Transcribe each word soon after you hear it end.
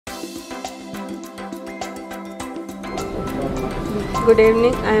Good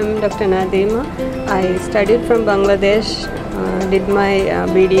evening, I am Dr. Nadheema. I studied from Bangladesh, did my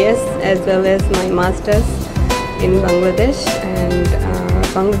BDS as well as my Masters in Bangladesh, and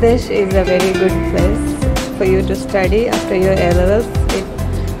Bangladesh is a very good place for you to study after your A-levels.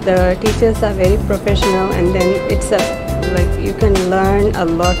 The teachers are very professional, and then like you can learn a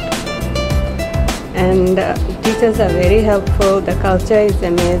lot, and teachers are very helpful. The culture is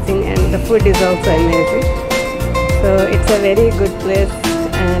amazing and the food is also amazing. So it's a very good place,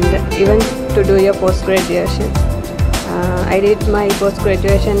 and even to do your post-graduation. I did my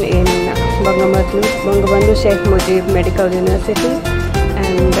post-graduation in Bangabandhu Sheikh Mujib Medical University,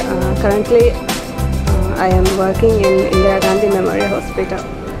 and currently I am working in Indira Gandhi Memorial Hospital.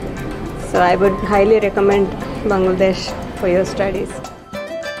 So I would highly recommend Bangladesh for your studies.